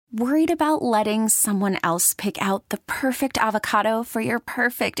Worried about letting someone else pick out the perfect avocado for your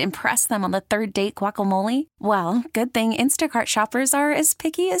perfect impress them on the third date guacamole? Well, good thing Instacart shoppers are as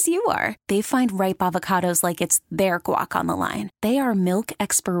picky as you are. They find ripe avocados like it's their guac on the line. They are milk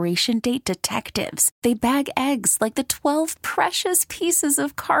expiration date detectives. They bag eggs like the 12 precious pieces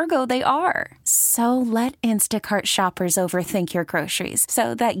of cargo they are. So let Instacart shoppers overthink your groceries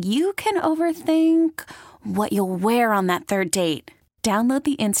so that you can overthink what you'll wear on that third date. Download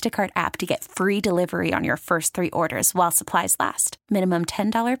the Instacart app to get free delivery on your first 3 orders while supplies last. Minimum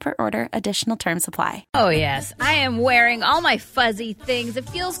 $10 per order. Additional terms apply. Oh, yes. I am wearing all my fuzzy things. It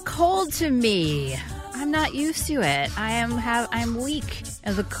feels cold to me. I'm not used to it. I'm weak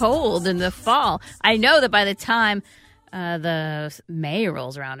of the cold in the fall. I know that by the time the May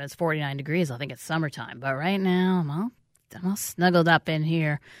rolls around, it's 49 degrees. I think it's summertime. But right now, I'm all snuggled up in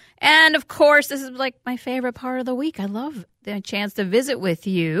here. And, of course, this is like my favorite part of the week. I love the chance to visit with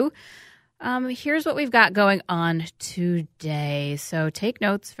you. Here's what we've got going on today. So take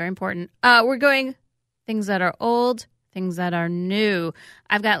notes. Very important. We're going things that are old, things that are new.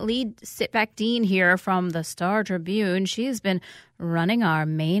 I've got Lee Svitak Dean here from the Star Tribune. She's been running our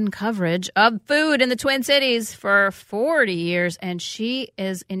main coverage of food in the Twin Cities for 40 years, and she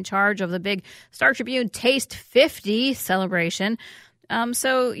is in charge of the big Star Tribune Taste 50 celebration.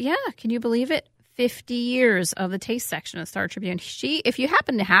 So, yeah, can you believe it? 50 years of the taste section of Star Tribune. If you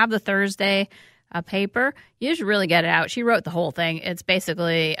happen to have the Thursday paper, you should really get it out. She wrote the whole thing. It's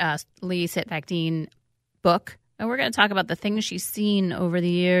basically a Lee Svitak Dean book. And we're going to talk about the things she's seen over the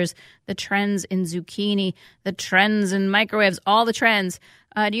years, the trends in zucchini, the trends in microwaves, all the trends.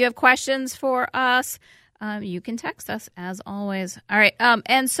 Do you have questions for us? You can text us, as always. All right.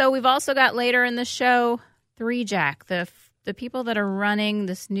 And so we've also got later in the show, Thr3 Jack, the people that are running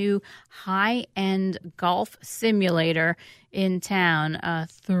this new high-end golf simulator in town.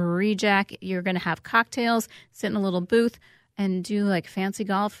 Thr3 Jack, you're going to have cocktails, sit in a little booth, and do like fancy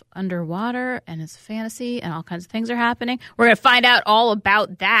golf underwater, and it's fantasy, and all kinds of things are happening. We're going to find out all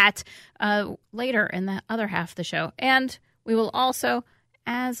about that later in the other half of the show. And we will also,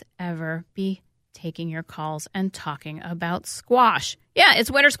 as ever, be taking your calls and talking about squash. Yeah,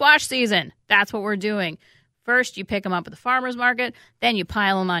 it's winter squash season. That's what we're doing. First, you pick them up at the farmer's market, then you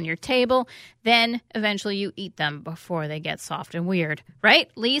pile them on your table, then eventually you eat them before they get soft and weird.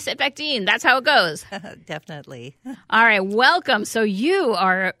 Right? Lee Svitak Dean, that's how it goes. Definitely. All right, welcome. So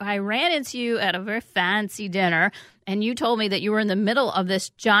I ran into you at a very fancy dinner, and you told me that you were in the middle of this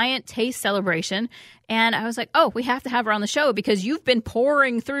giant taste celebration, and I was like, oh, we have to have her on the show because you've been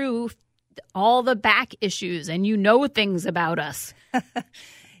pouring through all the back issues, and you know things about us.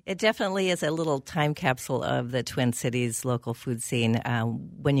 It definitely is a little time capsule of the Twin Cities local food scene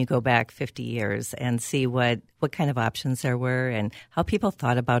when you go back 50 years and see what kind of options there were and how people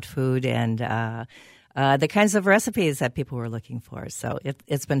thought about food and the kinds of recipes that people were looking for. So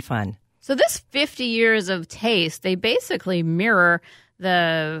it's been fun. So this 50 years of taste, they basically mirror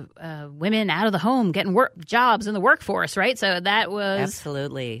the women out of the home getting jobs in the workforce, right? So that was...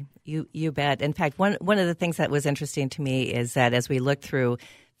 Absolutely. You bet. In fact, one of the things that was interesting to me is that as we looked through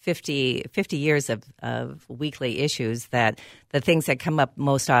 50 years of weekly issues, that the things that come up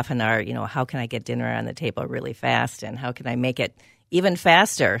most often are, how can I get dinner on the table really fast and how can I make it even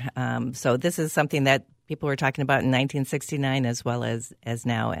faster? So this is something that people were talking about in 1969 as well as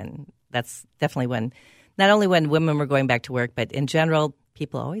now. And that's definitely when, not only when women were going back to work, but in general,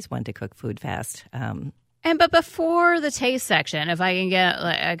 people always wanted to cook food fast. But before the taste section, if I can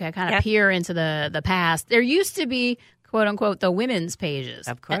get kind of peer into the past, there used to be, quote unquote, the women's pages.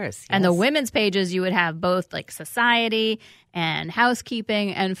 Of course. Yes. And the women's pages, you would have both like society and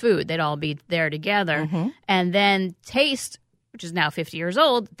housekeeping and food. They'd all be there together. Mm-hmm. And then taste, which is now 50 years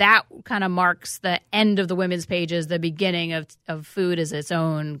old, that kind of marks the end of the women's pages, the beginning of food as its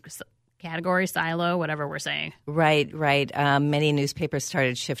own category, silo, whatever we're saying. Right. Many newspapers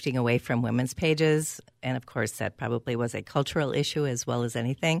started shifting away from women's pages. And of course, that probably was a cultural issue as well as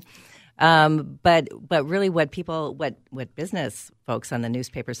anything. But really what business folks on the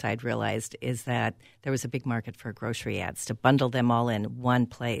newspaper side realized is that there was a big market for grocery ads to bundle them all in one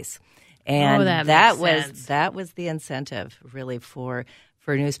place. And that was the incentive really for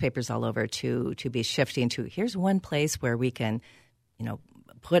newspapers all over to be shifting to here's one place where we can,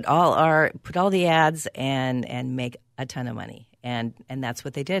 put all the ads and make a ton of money. And that's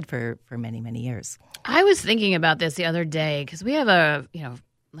what they did for many, many years. I was thinking about this the other day because we have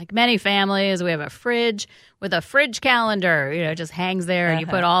like many families, we have a fridge with a fridge calendar, it just hangs there and you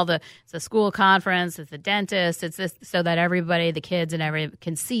put it's a school conference, it's the dentist, it's this so that everybody, the kids and everybody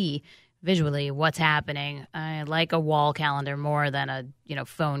can see visually what's happening. I like a wall calendar more than a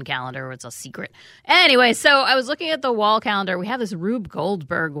phone calendar where it's a secret. Anyway, so I was looking at the wall calendar. We have this Rube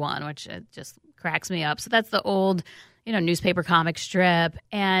Goldberg one, which just cracks me up. So that's the old newspaper comic strip,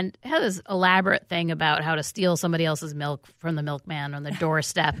 and it has this elaborate thing about how to steal somebody else's milk from the milkman on the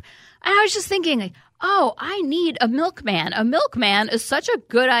doorstep. And I was just thinking, like, oh, I need a milkman. A milkman is such a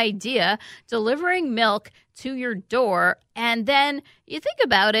good idea, delivering milk to your door. And then you think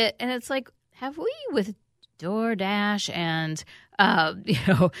about it, and it's like, have we with DoorDash and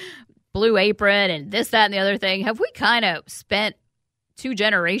Blue Apron and this, that, and the other thing, have we kind of spent 2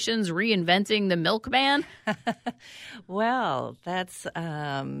 generations reinventing the milkman? Well, that's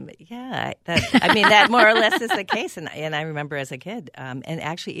that more or less is the case. And I remember as a kid, and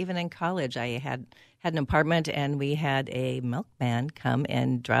actually even in college, I had an apartment, and we had a milkman come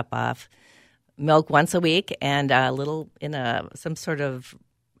and drop off milk once a week, and a little in some sort of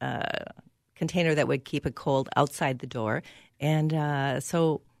container that would keep it cold outside the door, and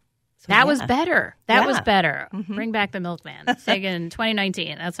so. That was better. That was better. Mm-hmm. Bring back the milkman. Taken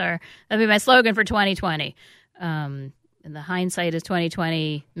 2019. That'll be my slogan for 2020. And the hindsight is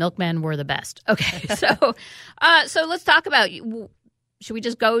 2020. Milkmen were the best. Okay, so let's talk about. Should we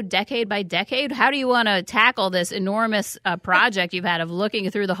just go decade by decade? How do you want to tackle this enormous project you've had of looking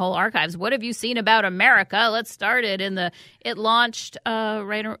through the whole archives? What have you seen about America? Let's start it it launched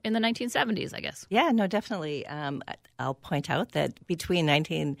right in the 1970s, I guess. Yeah, no, definitely. I'll point out that between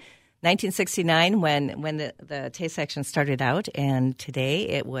 1969, when the taste section started out, and today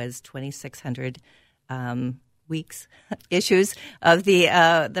it was 2,600 issues of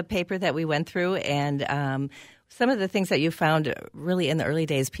the paper that we went through, and some of the things that you found really in the early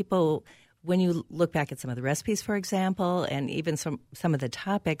days, people, when you look back at some of the recipes, for example, and even some of the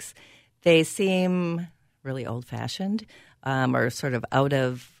topics, they seem really old-fashioned or sort of out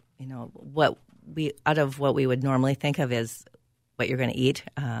of what we would normally think of as what you're going to eat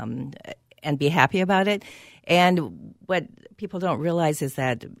and be happy about it. And what people don't realize is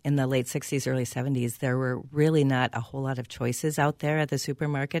that in the late 60s, early 70s, there were really not a whole lot of choices out there at the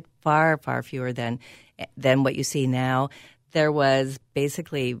supermarket, far, far fewer than what you see now. There was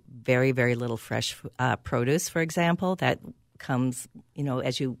basically very, very little fresh produce, for example, that comes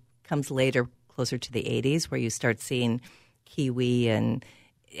later, closer to the 80s, where you start seeing kiwi and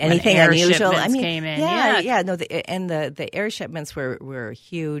anything unusual. Came in. No, the air shipments were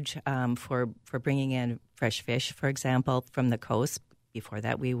huge for bringing in fresh fish, for example, from the coast. Before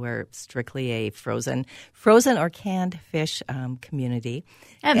that, we were strictly a frozen or canned fish community.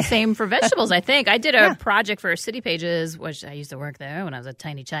 And same for vegetables, I think. I did a project for City Pages, which I used to work there when I was a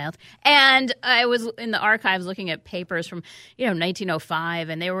tiny child. And I was in the archives looking at papers from 1905,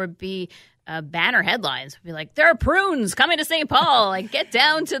 and there would be banner headlines would be like, "There are prunes coming to St. Paul. Like, get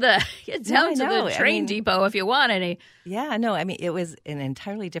down to the train depot if you want any." Yeah, no, I mean, it was an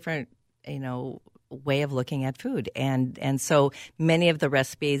entirely different, way of looking at food, and so many of the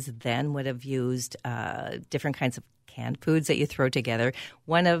recipes then would have used different kinds of canned foods that you throw together.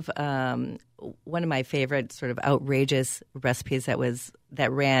 One of my favorite sort of outrageous recipes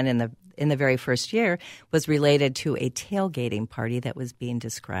that ran in the very first year was related to a tailgating party that was being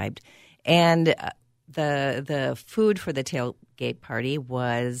described. And the food for the tailgate party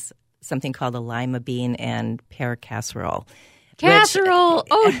was something called a lima bean and pear casserole. Casserole!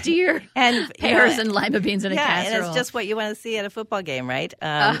 Oh, dear. And pears and lima beans in a casserole. And it's just what you want to see at a football game, right?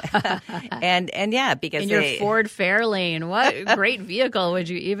 And because in your Ford Fairlane, what great vehicle would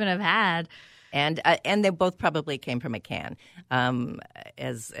you even have had? And they both probably came from a can,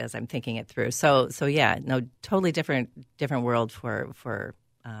 as I'm thinking it through. So yeah, no, totally different world for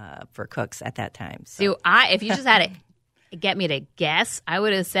cooks at that time. So if you just had to get me to guess, I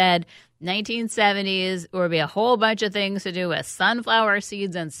would have said 1970s. There would be a whole bunch of things to do with sunflower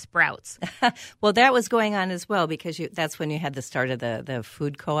seeds and sprouts. Well, that was going on as well, because that's when you had the start of the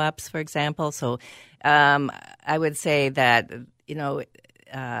food co-ops, for example. So I would say that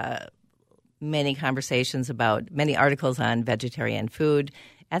many articles on vegetarian food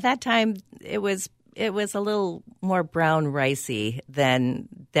at that time, it was a little more brown ricey than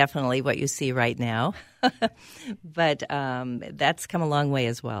definitely what you see right now. But that's come a long way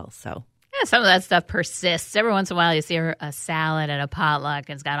as well. So yeah, some of that stuff persists. Every once in a while you see a salad at a potluck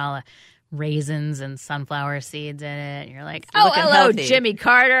and it's got all the raisins and sunflower seeds in it. And you're like, oh, hello, healthy. Jimmy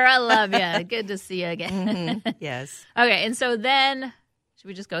Carter. I love you. Good to see you again. Mm-hmm. Yes. Okay, and so then should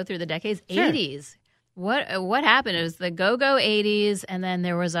we just go through the decades? Sure. 80s. What happened? It was the go-go 80s, and then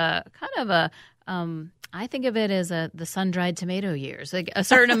there was a kind of a I think of it as the sun-dried tomato years. Like a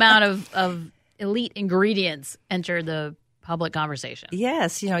certain amount of elite ingredients enter the public conversation.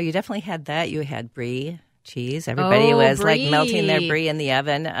 Yes, you definitely had that. You had brie. Cheese. Everybody was brie. like melting their brie in the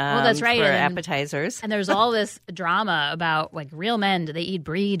oven that's right. for appetizers. And there's all this drama about like real men. Do they eat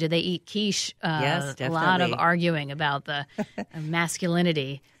brie? Do they eat quiche? Yes, definitely. A lot of arguing about the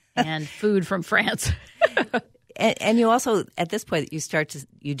masculinity and food from France. And you also, at this point,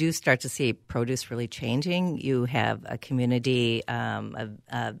 you do start to see produce really changing. You have a community,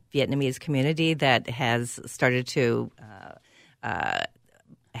 a Vietnamese community that has started to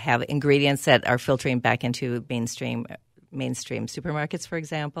have ingredients that are filtering back into mainstream supermarkets, for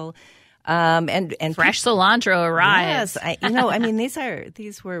example. And fresh cilantro arrives. Yes,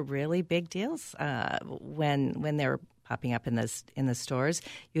 these were really big deals when they were popping up in the stores.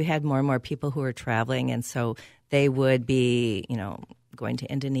 You had more and more people who were traveling, and so they would be, going to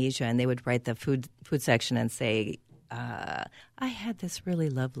Indonesia, and they would write the food section and say, "I had this really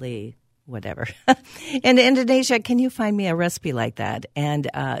lovely." Whatever. In Indonesia, can you find me a recipe like that? And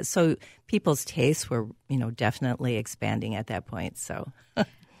so people's tastes were, definitely expanding at that point. So,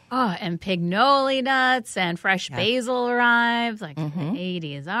 and pignoli nuts and fresh basil arrived like in the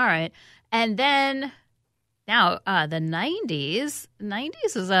 80s. All right. And then now the 90s. The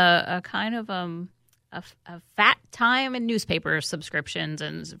 90s is a kind of a fat time in newspaper subscriptions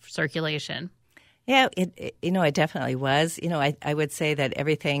and circulation. Yeah, it definitely was. I would say that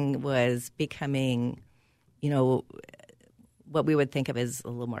everything was becoming, what we would think of as a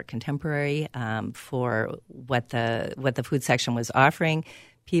little more contemporary for what the food section was offering.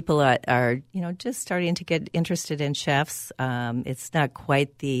 People are just starting to get interested in chefs. It's not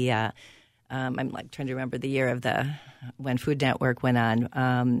quite the. I'm like trying to remember the year of when Food Network went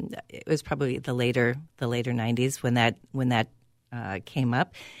on. It was probably the later 90s when that. Came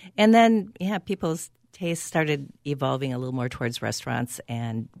up. And then, people's tastes started evolving a little more towards restaurants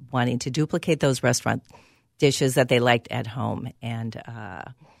and wanting to duplicate those restaurant dishes that they liked at home and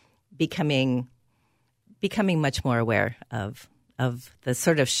becoming much more aware of the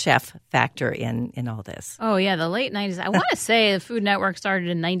sort of chef factor in all this. Oh, yeah, the late 90s. I want to say the Food Network started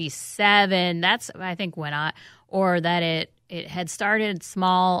in 97. That's, I think, that it had started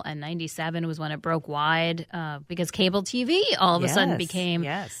small, and 97 was when it broke wide because cable TV all of a sudden became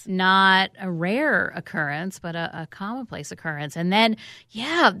not a rare occurrence, but a commonplace occurrence. And then,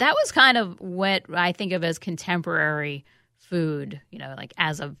 that was kind of what I think of as contemporary food, like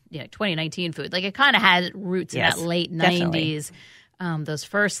as of 2019 food. Like it kind of had roots in that late 90s. Those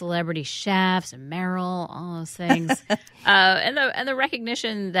first celebrity chefs and Merrill, all those things, and the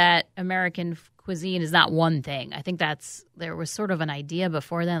recognition that American cuisine is not one thing. I think there was sort of an idea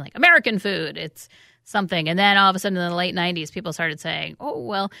before then, like American food, it's something, and then all of a sudden in the late 90s, people started saying, "Oh,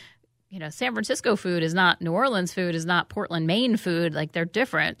 well, San Francisco food is not New Orleans food, is not Portland, Maine food. Like they're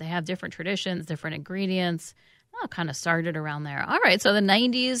different. They have different traditions, different ingredients." Well, it kind of started around there. All right, so the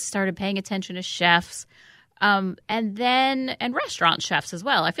 90s started paying attention to chefs. And restaurant chefs as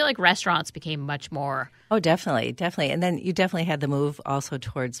well. I feel like restaurants became much more. Oh, definitely. And then you definitely had the move also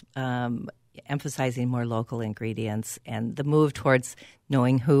towards emphasizing more local ingredients and the move towards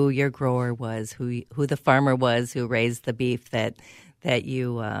knowing who your grower was, who the farmer was who raised the beef that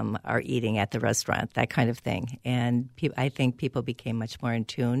you are eating at the restaurant, that kind of thing. And I think people became much more in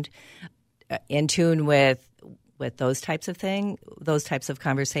tune with those types of things, those types of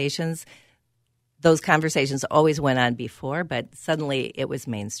conversations. Those conversations always went on before, but suddenly it was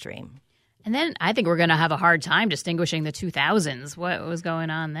mainstream. And then I think we're going to have a hard time distinguishing the 2000s. What was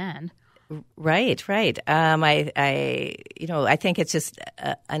going on then? Right. I think it's just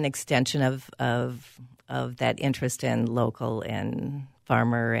an extension of that interest in local and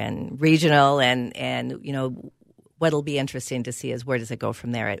farmer and regional, and what'll be interesting to see is where does it go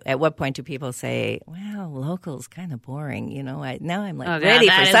from there? At what point do people say, "Wow, local's kind of boring"? Now I'm ready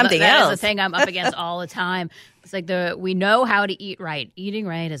for something else. That is the thing I'm up against all the time. It's like we know how to eat right. Eating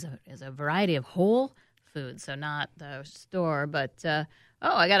right is a variety of whole food, so not the store. But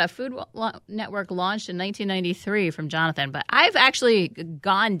I got a Food Network launched in 1993 from Jonathan. But I've actually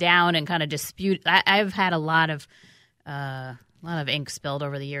gone down and kind of dispute. I've had a lot of ink spilled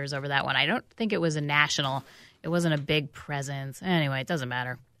over the years over that one. I don't think it was a national. It wasn't a big presence. Anyway, it doesn't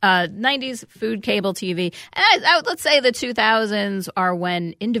matter. 90s food, cable TV. And let's say the 2000s are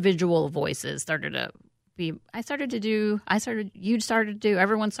when individual voices started to be – everyone started to do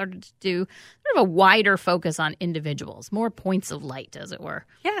sort of a wider focus on individuals, more points of light, as it were.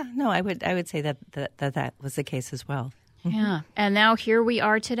 Yeah, no, I would say that was the case as well. Yeah, and now here we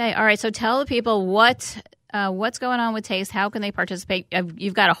are today. All right, so tell the people what's going on with Taste. How can they participate?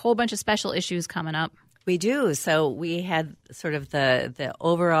 You've got a whole bunch of special issues coming up. We do. So we had sort of the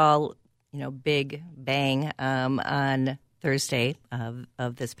overall, big bang on Thursday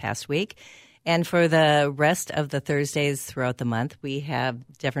of this past week. And for the rest of the Thursdays throughout the month, we have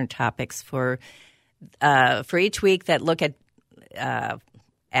different topics for each week that look at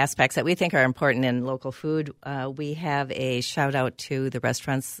aspects that we think are important in local food. We have a shout out to the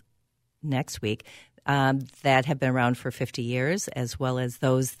restaurants next week that have been around for 50 years, as well as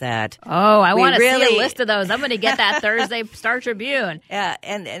those that I want to see a list of those. I'm going to get that Thursday Star Tribune. Yeah,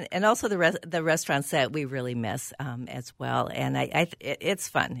 and also the restaurants that we really miss as well. And it's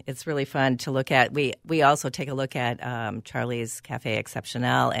fun. It's really fun to look at. We also take a look at Charlie's Cafe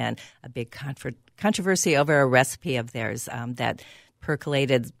Exceptional and a big controversy over a recipe of theirs that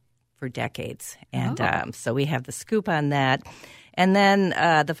percolated for decades. And so we have the scoop on that. And then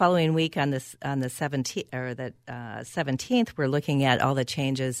the following week on the 17th, we're looking at all the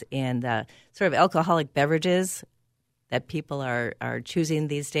changes in the sort of alcoholic beverages that people are choosing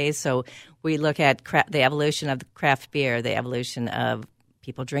these days. So we look at the evolution of craft beer, the evolution of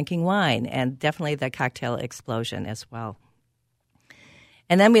people drinking wine, and definitely the cocktail explosion as well.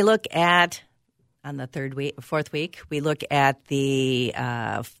 And then we look at, on the fourth week, we look at the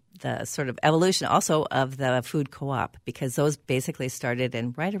sort of evolution also of the food co-op, because those basically started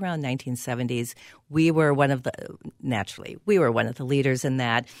in right around 1970s. We were one of the leaders in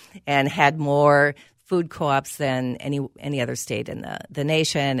that and had more food co-ops than any other state in the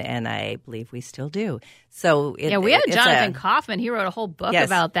nation, and I believe we still do. So we had Jonathan Kaufman. He wrote a whole book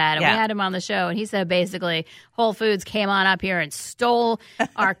about that, and we had him on the show, and he said basically Whole Foods came on up here and stole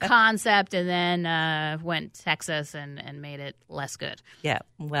our concept and then went Texas and made it less good. Yeah,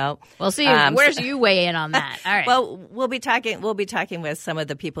 well, we'll see. Where's you weigh in on that? All right. Well, we'll be talking with some of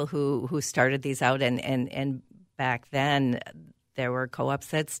the people who started these out, and back then there were co-ops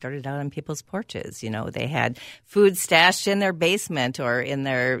that started out on people's porches. You know, they had food stashed in their basement or in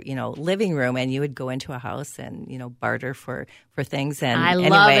their, living room, and you would go into a house and, barter for things. And I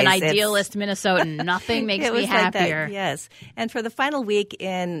love an idealist Minnesotan. Nothing makes me happier. Like yes. And for the final week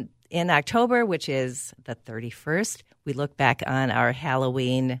in October, which is the 31st, we look back on our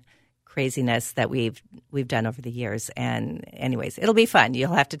Halloween craziness that we've done over the years. And anyways, it'll be fun.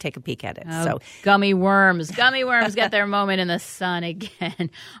 You'll have to take a peek at it. So gummy worms get their moment in the sun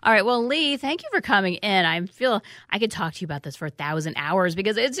again. All right. Well, Lee, thank you for coming in. I feel I could talk to you about this for 1,000 hours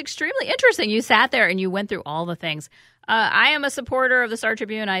because it's extremely interesting. You sat there and you went through all the things. I am a supporter of the Star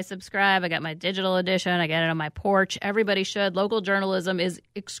Tribune. I subscribe. I got my digital edition. I get it on my porch. Everybody should. Local journalism is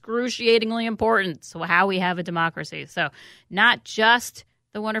excruciatingly important. So how we have a democracy. So not just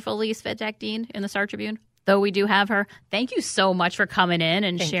the wonderful Lee Svitak Dean in the Star Tribune, though we do have her. Thank you so much for coming in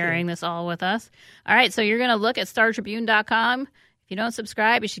and sharing this all with us. All right, so you're going to look at StarTribune.com. If you don't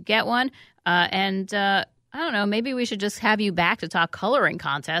subscribe, you should get one. I don't know, maybe we should just have you back to talk coloring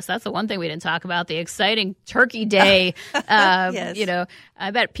contests. That's the one thing we didn't talk about, the exciting Turkey Day. Yes.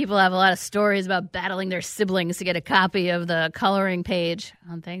 I bet people have a lot of stories about battling their siblings to get a copy of the coloring page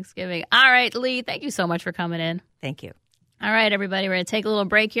on Thanksgiving. All right, Lee, thank you so much for coming in. Thank you. All right, everybody, we're going to take a little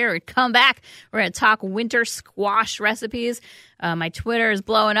break here. We come back. We're going to talk winter squash recipes. My Twitter is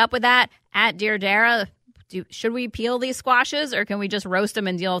blowing up with that, at Dear Dara. Should we peel these squashes, or can we just roast them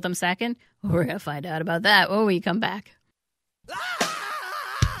and deal with them second? We're going to find out about that when we come back.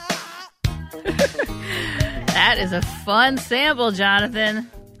 That is a fun sample, Jonathan.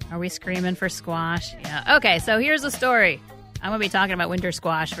 Are we screaming for squash? Yeah. Okay, so here's the story. I'm going to be talking about winter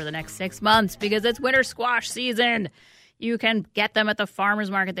squash for the next 6 months because it's winter squash season. You can get them at the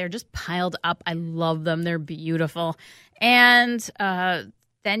farmer's market. They're just piled up. I love them. They're beautiful. And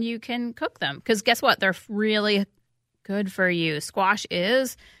then you can cook them because guess what? They're really good for you. Squash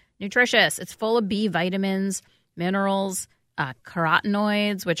is nutritious. It's full of B vitamins, minerals,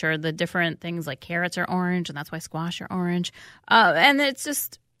 carotenoids, which are the different things like carrots are orange, and that's why squash are orange. And it's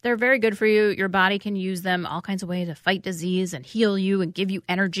just, they're very good for you. Your body can use them all kinds of ways to fight disease and heal you and give you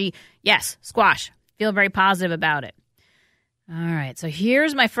energy. Yes, squash. Feel very positive about it. All right, so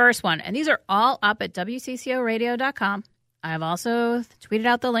here's my first one. And these are all up at WCCOradio.com. I've also tweeted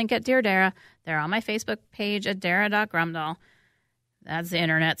out the link at Dear Dara. They're on my Facebook page at Dara.Grumdahl. That's the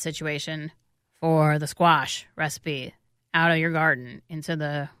internet situation for the squash recipe out of your garden into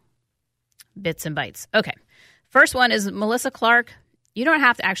the bits and bytes. Okay, first one is Melissa Clark. You don't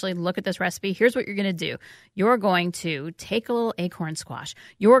have to actually look at this recipe. Here's what you're going to do. You're going to take a little acorn squash.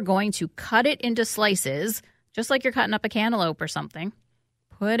 You're going to cut it into slices, just like you're cutting up a cantaloupe or something.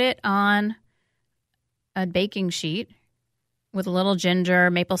 Put it on a baking sheet with a little ginger,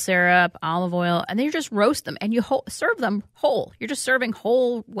 maple syrup, olive oil, and then you just roast them and you serve them whole. You're just serving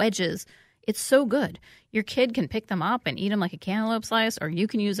whole wedges. It's so good. Your kid can pick them up and eat them like a cantaloupe slice, or you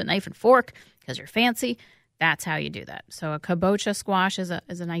can use a knife and fork because you're fancy. That's how you do that. So a kabocha squash is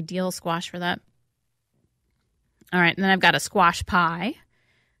an ideal squash for that. All right, and then I've got a squash pie.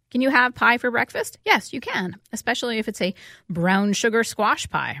 Can you have pie for breakfast? Yes, you can, especially if it's a brown sugar squash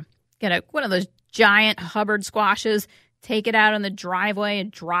pie. Get one of those giant Hubbard squashes, take it out in the driveway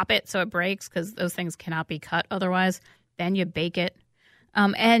and drop it so it breaks because those things cannot be cut otherwise. Then you bake it,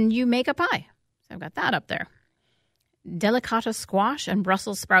 and you make a pie. So I've got that up there. Delicata squash and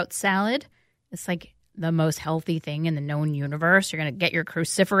Brussels sprout salad. It's like the most healthy thing in the known universe. You're going to get your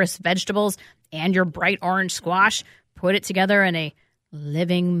cruciferous vegetables and your bright orange squash, put it together in a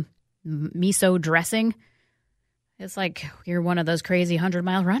living miso dressing. It's like you're one of those crazy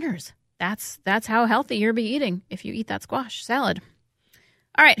 100-mile runners. That's how healthy you'll be eating if you eat that squash salad.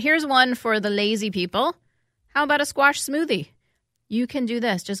 All right, here's one for the lazy people. How about a squash smoothie? You can do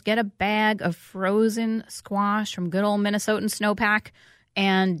this. Just get a bag of frozen squash from good old Minnesotan snowpack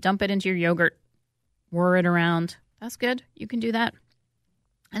and dump it into your yogurt. Whir it around. That's good. You can do that.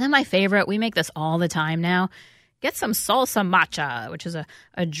 And then my favorite, we make this all the time now. Get some salsa matcha, which is a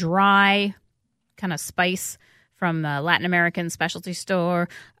dry kind of spice from the Latin American specialty store.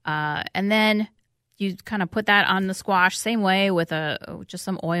 And then you kind of put that on the squash, same way with just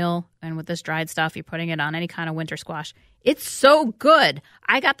some oil. And with this dried stuff, you're putting it on any kind of winter squash. It's so good.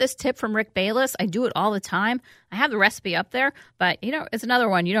 I got this tip from Rick Bayless. I do it all the time. I have the recipe up there, but it's another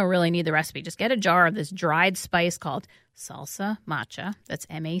one. You don't really need the recipe. Just get a jar of this dried spice called salsa matcha. That's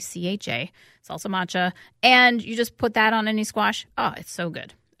M-A-C-H-A, salsa matcha. And you just put that on any squash. Oh, it's so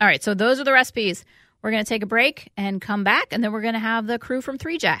good. All right, so those are the recipes. We're going to take a break and come back, and then we're going to have the crew from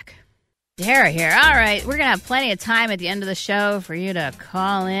Thr3 Jack. Dara here. All right, we're going to have plenty of time at the end of the show for you to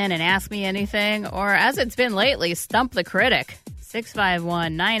call in and ask me anything, or as it's been lately, stump the critic.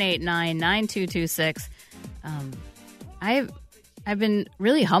 651-989-9226. I've been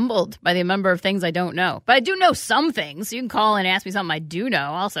really humbled by the number of things I don't know, but I do know some things. You can call in and ask me something I do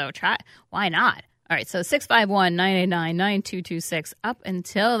know. Also, try. Why not? All right, so 651-989-9226. Up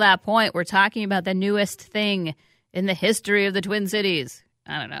until that point, we're talking about the newest thing in the history of the Twin Cities.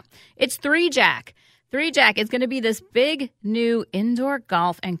 I don't know. It's Thr3 Jack. Thr3 Jack is going to be this big new indoor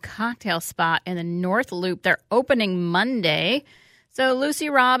golf and cocktail spot in the North Loop. They're opening Monday. So Lucy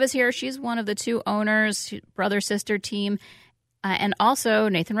Robb is here. She's one of the two owners, brother-sister team. And also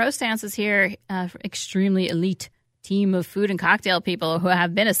Nathan Rostance is here, extremely elite team of food and cocktail people who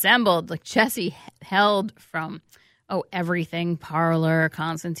have been assembled. Like Jesse held from, everything, Parlor,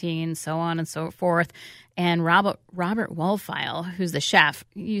 Constantine, so on and so forth. And Robert Wolfile, who's the chef,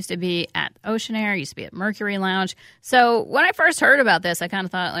 used to be at Ocean Air, used to be at Mercury Lounge. So when I first heard about this, I kind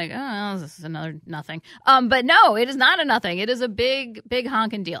of thought this is another nothing. But no, it is not a nothing. It is a big, big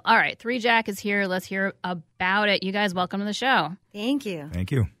honking deal. All right, Thr3 Jack is here. Let's hear about it. You guys, welcome to the show. Thank you.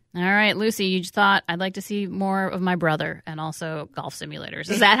 Thank you. All right, Lucy, you just thought I'd like to see more of my brother and also golf simulators.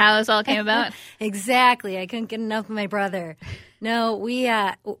 Is that how this all came about? Exactly. I couldn't get enough of my brother. No, we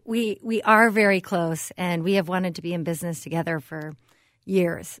are very close, and we have wanted to be in business together for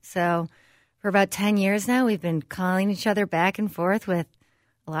years. So for about 10 years now, we've been calling each other back and forth with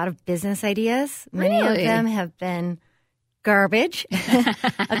a lot of business ideas. Many of them have been garbage.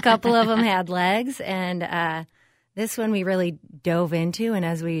 A couple of them had legs, and this one we really dove into, and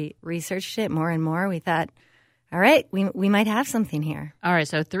as we researched it more and more, we thought, all right, we might have something here. All right,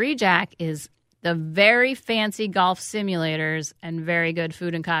 so Thr3 Jack is the very fancy golf simulators and very good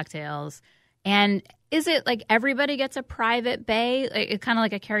food and cocktails. And is it like everybody gets a private bay, kind of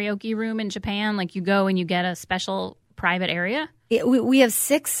like a karaoke room in Japan? Like you go and you get a special private area? We have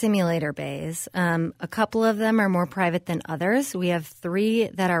 6 simulator bays. A couple of them are more private than others. We have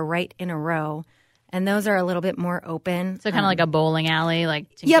 3 that are right in a row. And those are a little bit more open. So kind of like a bowling alley,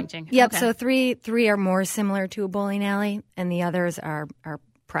 like ting, yep, ting, ting. Yep. Okay. So three are more similar to a bowling alley, and the others are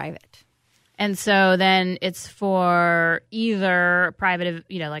private. And so then it's for either private,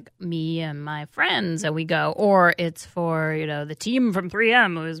 like me and my friends that we go, or it's for, the team from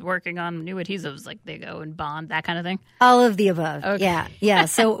 3M who is working on new adhesives, like they go and bond, that kind of thing? All of the above. Okay. Yeah.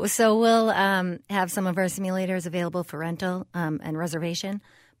 So we'll have some of our simulators available for rental and reservation.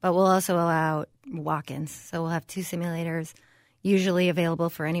 But we'll also allow walk-ins. So we'll have 2 simulators usually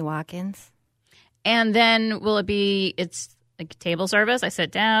available for any walk-ins. And then it's like table service? I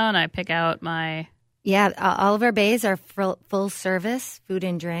sit down, I pick out my... Yeah, all of our bays are full service, food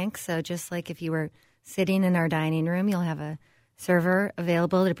and drink. So just like if you were sitting in our dining room, you'll have a server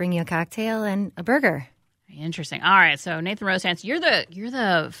available to bring you a cocktail and a burger. Interesting. All right, so Nathan Rostance, you're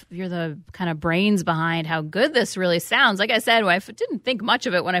the kind of brains behind how good this really sounds. Like I said, I didn't think much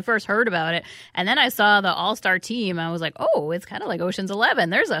of it when I first heard about it, and then I saw the all-star team. I was like, oh, it's kind of like Ocean's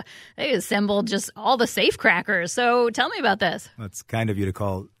 11. They assembled just all the safecrackers. So tell me about this. Well, it's kind of you to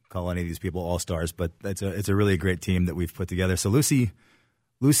call any of these people all-stars, but it's a really great team that we've put together. So Lucy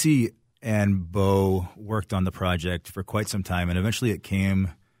and Bo worked on the project for quite some time, and eventually it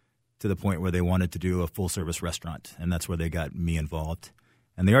came to the point where they wanted to do a full-service restaurant, and that's where they got me involved.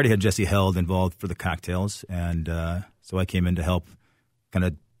 And they already had Jesse Held involved for the cocktails, and so I came in to help kind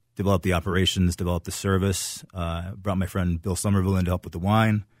of develop the operations, develop the service, brought my friend Bill Somerville in to help with the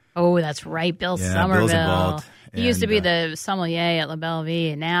wine. Oh, that's right, Bill Somerville. Bill's involved. He used to be the sommelier at La Belle Vie,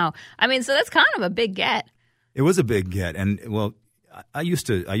 and now, so that's kind of a big get. It was a big get, and, well, I used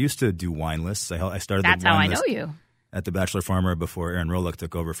to do wine lists. I started That's the wine how I list know you. At the Bachelor Farmer before Aaron Rolick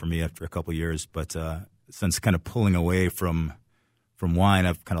took over for me after a couple of years. But since kind of pulling away from wine,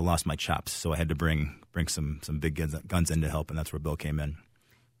 I've kind of lost my chops. So I had to bring some big guns in to help, and that's where Bill came in.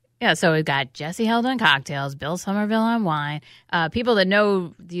 Yeah, so we've got Jesse Held on cocktails, Bill Somerville on wine, people that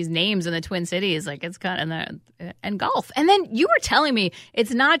know these names in the Twin Cities, like it's kind of and golf. And then you were telling me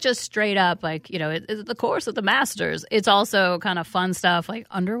it's not just straight up like, it's the course of the Masters. It's also kind of fun stuff like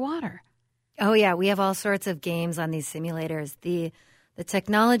underwater. Oh, yeah. We have all sorts of games on these simulators. The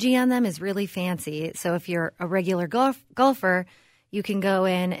technology on them is really fancy. So if you're a regular golfer, you can go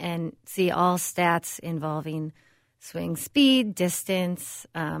in and see all stats involving swing speed, distance,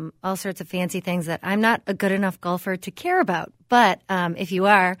 all sorts of fancy things that I'm not a good enough golfer to care about. But if you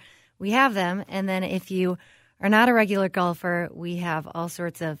are, we have them. And then if you are not a regular golfer, we have all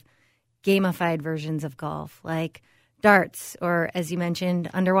sorts of gamified versions of golf, like darts or, as you mentioned,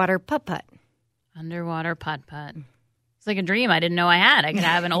 underwater putt-putt. Underwater putt-putt. It's like a dream I didn't know I had. I could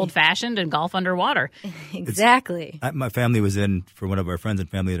have an old-fashioned and golf underwater. Exactly. My family was in for one of our friends and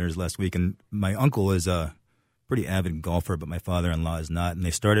family dinners last week, and my uncle is a pretty avid golfer, but my father-in-law is not. And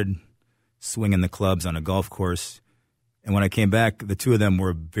they started swinging the clubs on a golf course. And when I came back, the two of them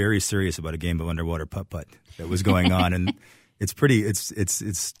were very serious about a game of underwater putt-putt that was going on. And it's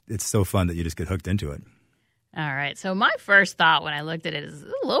so fun that you just get hooked into it. All right. So my first thought when I looked at it is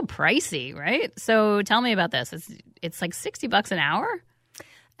a little pricey, right? So tell me about this. It's like $60 an hour?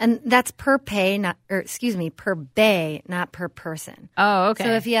 And that's per bay, not per person. Oh, okay.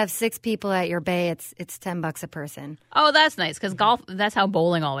 So if you have 6 people at your bay, it's $10 a person. Oh, that's nice because golf. That's how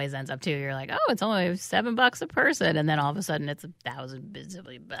bowling always ends up too. You're like, oh, it's only $7 a person, and then all of a sudden it's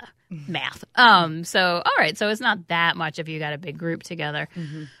 1,000. Math. So all right. So it's not that much if you got a big group together.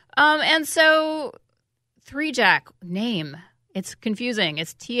 Mm-hmm. And so Thr3 Jack name. It's confusing.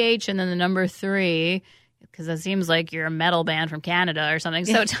 It's TH and then the number 3. Because it seems like you're a metal band from Canada or something.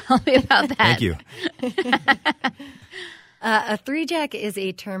 So tell me about that. Thank you. A 3 Jack is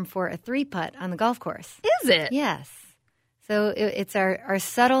a term for a 3-putt on the golf course. Is it? Yes. So it's our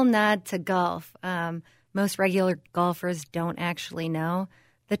subtle nod to golf. Most regular golfers don't actually know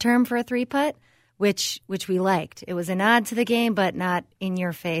the term for a 3-putt, which we liked. It was a nod to the game, but not in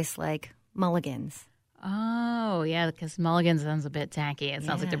your face like mulligans. Oh, yeah, because mulligans sounds a bit tacky. It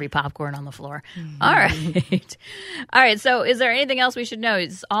sounds like there'd be popcorn on the floor. Mm-hmm. All right. All right, so is there anything else we should know?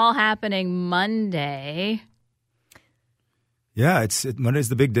 It's all happening Monday. Yeah, Monday's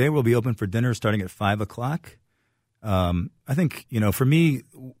the big day. We'll be open for dinner starting at 5 o'clock. I think, for me,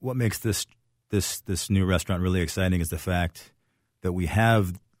 what makes this new restaurant really exciting is the fact that we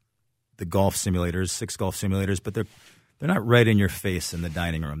have the golf simulators, 6 golf simulators, but they're not right in your face in the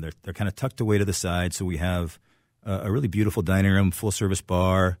dining room. They're kind of tucked away to the side. So we have a really beautiful dining room, full service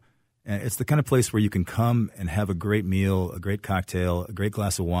bar, and it's the kind of place where you can come and have a great meal, a great cocktail, a great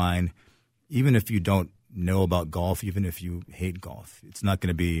glass of wine, even if you don't know about golf, even if you hate golf. It's not going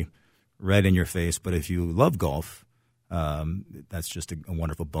to be right in your face, but if you love golf, that's just a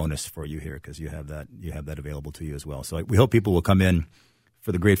wonderful bonus for you here because you have that available to you as well. So we hope people will come in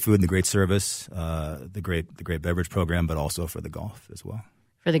for the great food and the great service, the great beverage program, but also for the golf as well.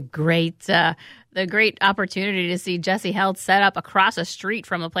 For the great opportunity to see Jesse Held set up across a street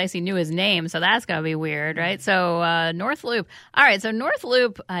from a place he knew his name, so that's going to be weird, right? So North Loop. All right, so North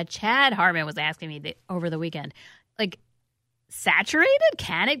Loop, Chad Hartman was asking me over the weekend, like, saturated?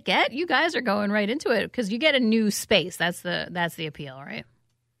 Can it get? You guys are going right into it because you get a new space. That's the appeal, right?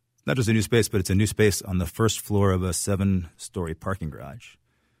 Not just a new space, but it's a new space on the first floor of a 7-story parking garage.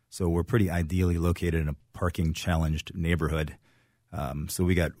 So we're pretty ideally located in a parking-challenged neighborhood. So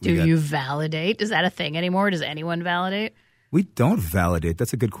we got. Do you validate? Is that a thing anymore? Does anyone validate? We don't validate.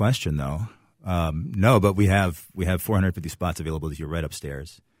 That's a good question, though. No, but we have 450 spots available to you right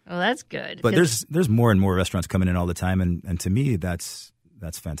upstairs. Well, that's good. But there's more and more restaurants coming in all the time, and to me, that's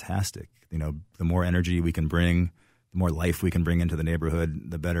fantastic. You know, the more energy we can bring, the more life we can bring into the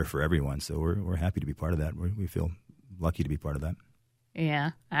neighborhood, the better for everyone. So we're happy to be part of that. We feel lucky to be part of that.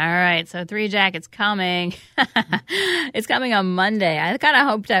 Yeah. All right. So Thr3 Jack, it's coming. It's coming on Monday. I kind of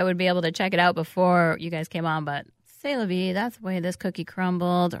hoped I would be able to check it out before you guys came on, but c'est la vie, that's the way this cookie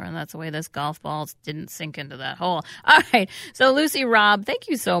crumbled, or that's the way this golf ball didn't sink into that hole. All right. So Lucy, Robb, thank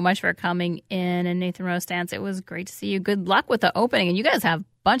you so much for coming in. And Nathan Rostance, it was great to see you. Good luck with the opening. And you guys have a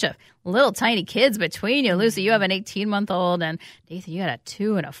bunch of little tiny kids between you. Lucy, you have an 18-month-old, and Nathan, you got a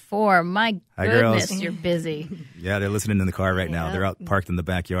 2 and a 4. My goodness, girls. You're busy. Yeah, they're listening in the car right now. They're out parked in the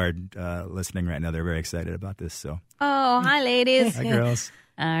backyard listening right now. They're very excited about this. So. Oh, hi, ladies. Hi, girls.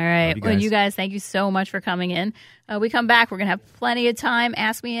 All right. Well, you guys, thank you so much for coming in. We come back. We're going to have plenty of time.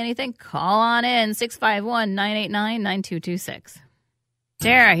 Ask me anything. Call on in. 651-989-9226.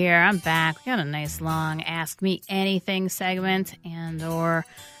 Dara here. I'm back. We got a nice long Ask Me Anything segment or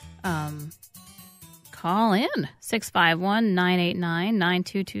call in.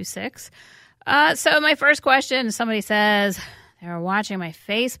 651-989-9226. So my first question, somebody says they were watching my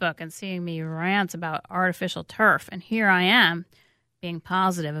Facebook and seeing me rant about artificial turf. And here I am, being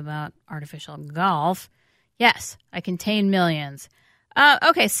positive about artificial golf. Yes, I contain millions.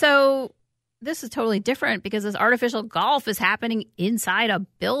 Okay, so this is totally different because this artificial golf is happening inside a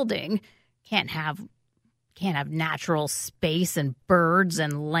building. Can't have natural space and birds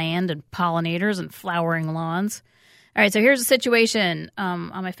and land and pollinators and flowering lawns. All right, so here's the situation. On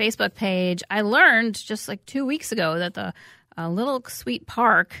my Facebook page, I learned just like 2 weeks ago that the little sweet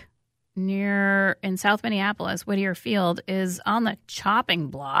park in South Minneapolis, Whittier Field, is on the chopping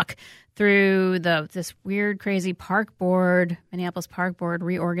block through this weird, crazy Minneapolis Park Board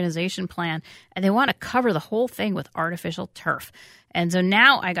reorganization plan, and they want to cover the whole thing with artificial turf. And so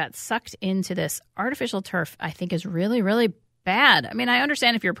now I got sucked into this artificial turf. I think is really, really bad. I mean, I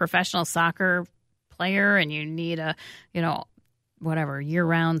understand if you're a professional soccer player and you need a,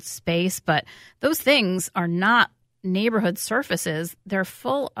 year-round space, but those things are not neighborhood surfaces. They're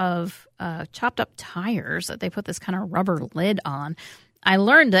full of chopped up tires that they put this kind of rubber lid on. I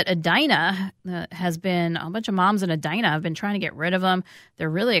learned that Edina a bunch of moms in Edina have been trying to get rid of them. They're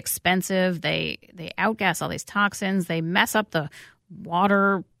really expensive. They outgas all these toxins. They mess up the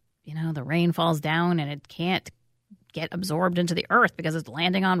water. The rain falls down and it can't get absorbed into the earth because it's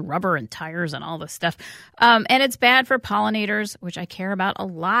landing on rubber and tires and all this stuff. And it's bad for pollinators, which I care about a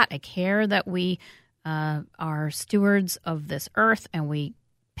lot. I care that we are stewards of this earth and we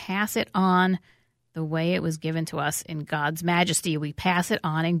pass it on the way it was given to us in God's majesty. We pass it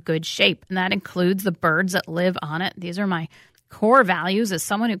on in good shape, and that includes the birds that live on it. These are my core values as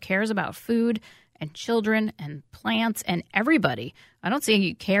someone who cares about food and children and plants and everybody. I don't see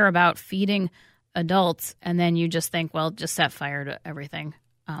you care about feeding adults and then you just think, well, just set fire to everything,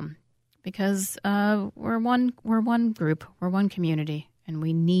 because we're one group, we're one community, and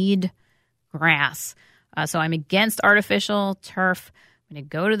we need grass. So I'm against artificial turf. I'm going to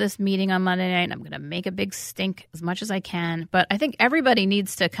go to this meeting on Monday night, and I'm going to make a big stink as much as I can. But I think everybody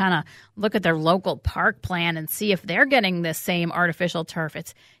needs to kind of look at their local park plan and see if they're getting this same artificial turf.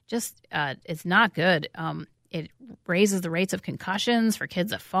 It's just it's not good. It raises the rates of concussions for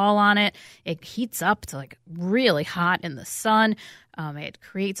kids that fall on it. It heats up to like really hot in the sun. It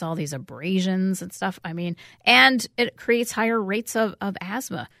creates all these abrasions and stuff. And it creates higher rates of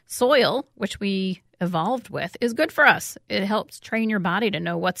asthma. Soil, which we evolved with, is good for us. It helps train your body to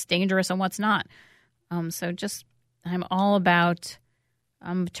know what's dangerous and what's not. I'm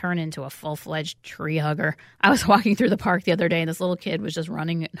turning into a full-fledged tree hugger. I was walking through the park the other day, and this little kid was just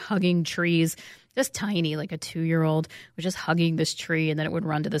running and hugging trees, just tiny, like a 2-year-old, was just hugging this tree, and then it would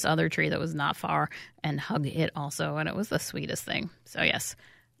run to this other tree that was not far and hug it also, and it was the sweetest thing. So, yes.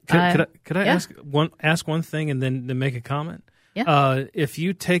 Could I ask one thing and then make a comment? Yeah. If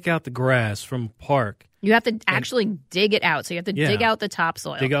you take out the grass from a park, you have to actually dig it out. So you have to dig out the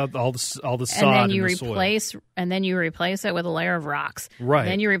topsoil, dig out all the sod, and then you replace, and then you replace it with a layer of rocks. Right.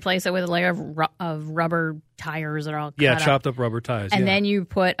 Then you replace it with a layer of rubber tires that are all chopped up rubber tires. And then you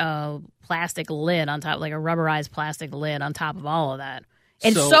put a plastic lid on top, like a rubberized plastic lid on top of all of that.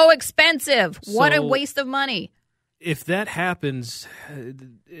 It's so expensive. What a waste of money. If that happens,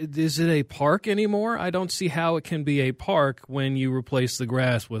 is it a park anymore? I don't see how it can be a park when you replace the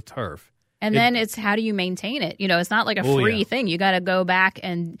grass with turf. And then it's how do you maintain it? It's not like a free thing. You got to go back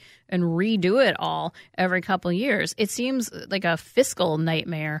and redo it all every couple of years. It seems like a fiscal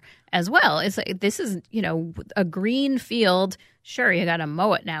nightmare as well. It's like, this is, a green field. Sure, you got to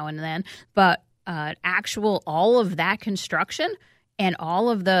mow it now and then, but all of that construction and all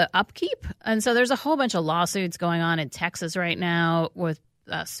of the upkeep. And so there's a whole bunch of lawsuits going on in Texas right now with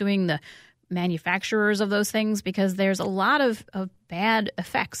suing the manufacturers of those things because there's a lot of bad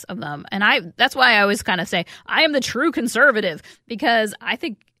effects of them. And that's why I always kind of say I am the true conservative, because I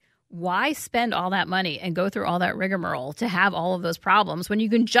think, why spend all that money and go through all that rigmarole to have all of those problems when you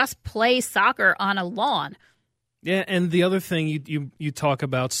can just play soccer on a lawn? Yeah, and the other thing, you talk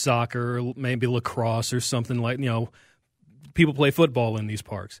about soccer, maybe lacrosse or something like, people play football in these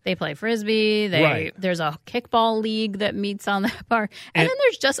parks. They play Frisbee. Right. There's a kickball league that meets on that park. And then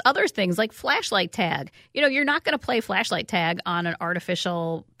there's just other things like flashlight tag. You're not going to play flashlight tag on an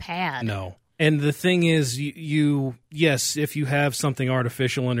artificial pad. No. And the thing is, yes, if you have something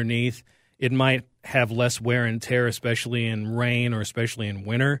artificial underneath, it might have less wear and tear, especially in rain or especially in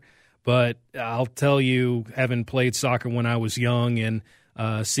winter. But I'll tell you, having played soccer when I was young and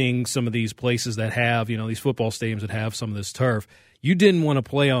seeing some of these places that have, these football stadiums that have some of this turf, you didn't want to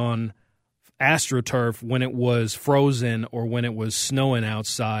play on AstroTurf when it was frozen or when it was snowing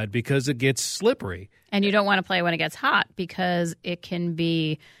outside because it gets slippery. And you don't want to play when it gets hot because it can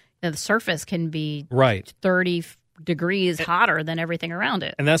be, the surface can be 30 degrees hotter than everything around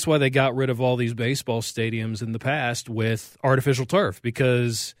it. And that's why they got rid of all these baseball stadiums in the past with artificial turf,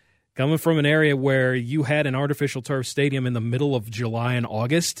 because coming from an area where you had an artificial turf stadium in the middle of July and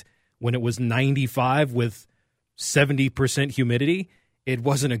August when it was 95 with 70% humidity, it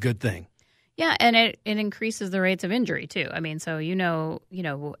wasn't a good thing. Yeah, and it increases the rates of injury too. I mean, so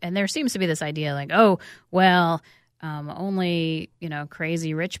and there seems to be this idea like, oh, well, only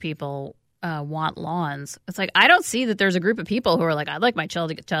crazy rich people want lawns. It's like, I don't see that there's a group of people who are like, I'd like my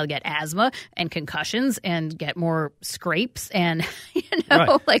child to get asthma and concussions and get more scrapes and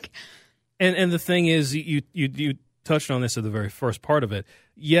like. And the thing is, you touched on this at the very first part of it.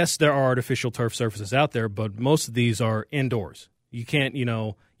 Yes, there are artificial turf surfaces out there, but most of these are indoors. You can't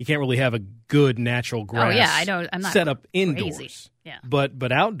really have a good natural grass. Oh yeah, I'm not set up crazy. Indoors. Yeah,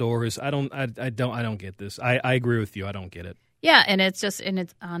 but outdoors, I don't get this. I agree with you. I don't get it. Yeah, and it's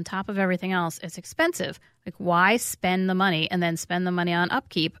on top of everything else, it's expensive. Like, why spend the money and then spend the money on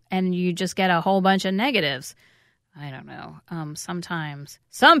upkeep and you just get a whole bunch of negatives? I don't know. Sometimes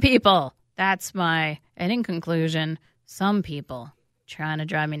some people. And in conclusion, some people trying to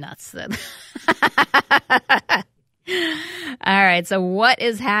drive me nuts. All right, so what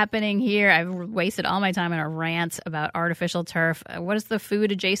is happening here? I've wasted all my time in a rant about artificial turf. What is the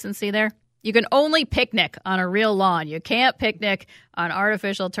food adjacency there? You can only picnic on a real lawn. You can't picnic on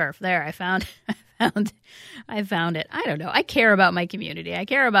artificial turf. There, I found it. I don't know. I care about my community. I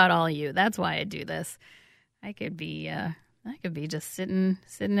care about all of you. That's why I do this. I could be just sitting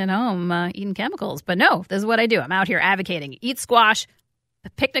at home eating chemicals. But no, this is what I do. I'm out here advocating. Eat squash,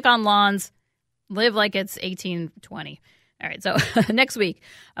 picnic on lawns, live like it's 1820. All right, so next week,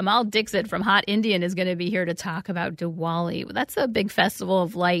 Amal Dixit from Hot Indian is going to be here to talk about Diwali. That's a big festival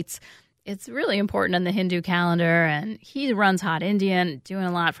of lights. It's really important in the Hindu calendar, and he runs Hot Indian, doing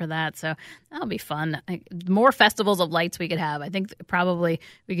a lot for that, so that'll be fun. More festivals of lights we could have. I think probably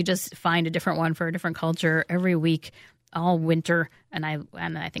we could just find a different one for a different culture every week, all winter, and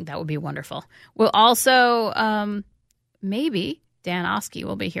I think that would be wonderful. We'll also maybe Dan Oskey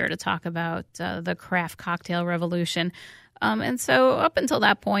will be here to talk about the craft cocktail revolution. And so up until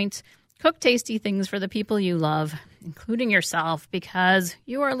that point, cook tasty things for the people you love, including yourself, because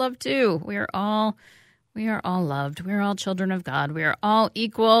you are loved too. We are all loved. We are all children of God. We are all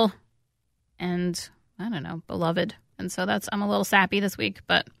equal and, I don't know, beloved. And so I'm a little sappy this week,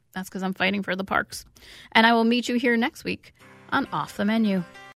 but that's because I'm fighting for the parks. And I will meet you here next week on Off the Menu.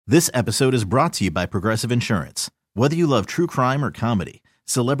 This episode is brought to you by Progressive Insurance. Whether you love true crime or comedy,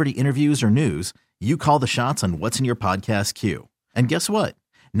 celebrity interviews or news, you call the shots on what's in your podcast queue. And guess what?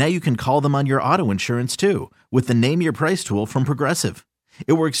 Now you can call them on your auto insurance too with the Name Your Price tool from Progressive.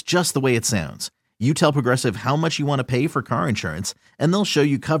 It works just the way it sounds. You tell Progressive how much you want to pay for car insurance, and they'll show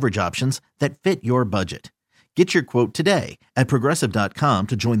you coverage options that fit your budget. Get your quote today at Progressive.com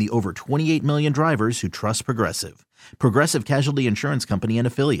to join the over 28 million drivers who trust Progressive. Progressive Casualty Insurance Company and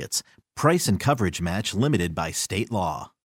Affiliates. Price and coverage match limited by state law.